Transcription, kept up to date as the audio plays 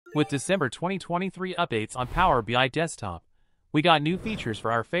With December 2023 updates on Power BI Desktop, we got new features for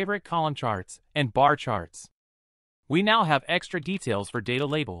our favorite column charts and bar charts. We now have extra details for data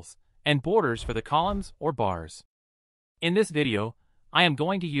labels and borders for the columns or bars. In this video, I am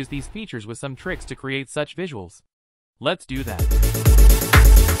going to use these features with some tricks to create such visuals. Let's do that.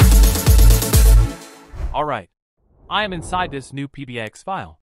 Alright, I am inside this new PBX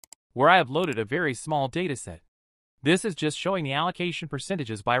file, where I have loaded a very small dataset. This is just showing the allocation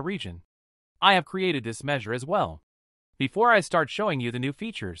percentages by region. I have created this measure as well. Before I start showing you the new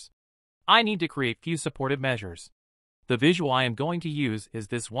features, I need to create few supportive measures. The visual I am going to use is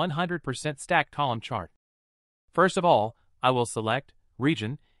this 100% stacked column chart. First of all, I will select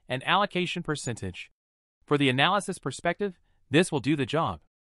region and allocation percentage. For the analysis perspective, this will do the job.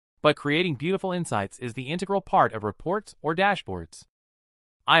 But creating beautiful insights is the integral part of reports or dashboards.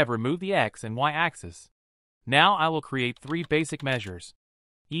 I have removed the X and Y axis. Now I will create 3 basic measures,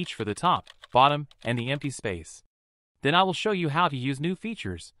 each for the top, bottom, and the empty space. Then I will show you how to use new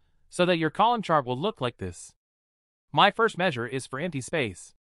features, so that your column chart will look like this. My first measure is for empty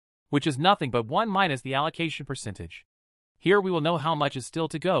space, which is nothing but 1 minus the allocation percentage. Here we will know how much is still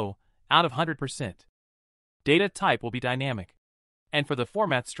to go, out of 100%. Data type will be dynamic. And for the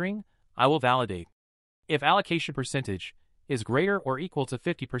format string, I will validate. If allocation percentage is greater or equal to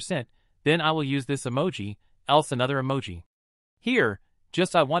 50%, then I will use this emoji, else another emoji. Here,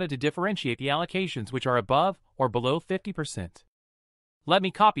 just I wanted to differentiate the allocations which are above or below 50%. Let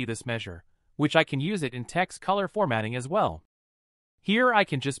me copy this measure, which I can use it in text color formatting as well. Here I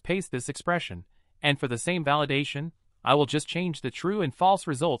can just paste this expression, and for the same validation, I will just change the true and false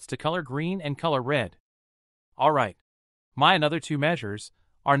results to color green and color red. Alright, my another 2 measures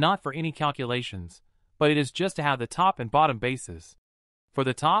are not for any calculations, but it is just to have the top and bottom bases. For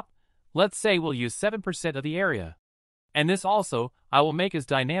the top, let's say we'll use 7% of the area. And this also, I will make as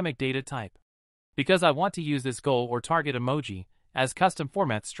dynamic data type, because I want to use this goal or target emoji as custom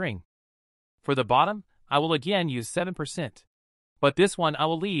format string. For the bottom, I will again use 7%, but this one I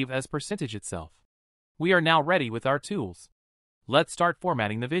will leave as percentage itself. We are now ready with our tools. Let's start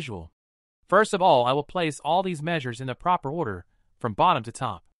formatting the visual. First of all, I will place all these measures in the proper order, from bottom to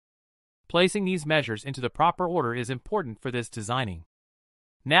top. Placing these measures into the proper order is important for this designing.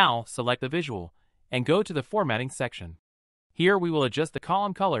 Now, select the visual, and go to the formatting section. Here we will adjust the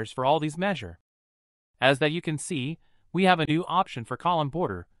column colors for all these measures. As that you can see, we have a new option for column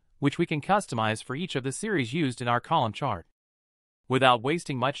border, which we can customize for each of the series used in our column chart. Without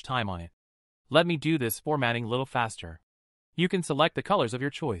wasting much time on it, let me do this formatting a little faster. You can select the colors of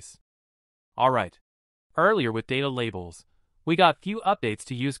your choice. Alright, earlier with data labels, we got few updates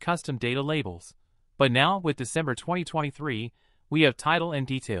to use custom data labels, but now with December 2023, we have title and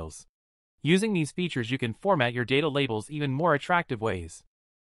details. Using these features you can format your data labels even more attractive ways.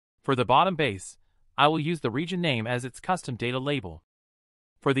 For the bottom base, I will use the region name as its custom data label.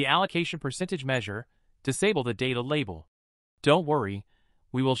 For the allocation percentage measure, disable the data label. Don't worry,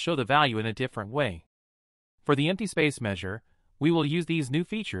 we will show the value in a different way. For the empty space measure, we will use these new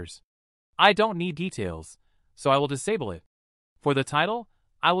features. I don't need details, so I will disable it. For the title,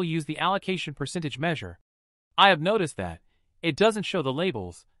 I will use the allocation percentage measure. I have noticed that it doesn't show the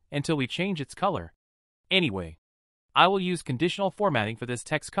labels until we change its color. Anyway, I will use conditional formatting for this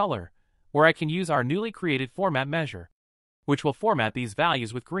text color, where I can use our newly created format measure, which will format these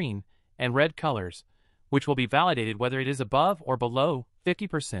values with green and red colors, which will be validated whether it is above or below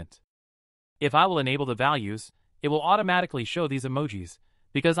 50%. If I will enable the values, it will automatically show these emojis,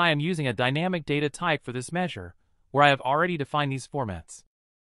 because I am using a dynamic data type for this measure, where I have already defined these formats.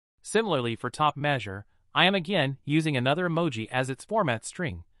 Similarly for top measure, I am again using another emoji as its format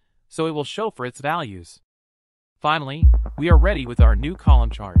string, so it will show for its values. Finally, we are ready with our new column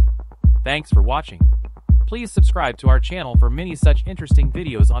chart. Thanks for watching. Please subscribe to our channel for many such interesting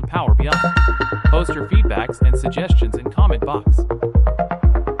videos on Power BI. Post your feedbacks and suggestions in comment box.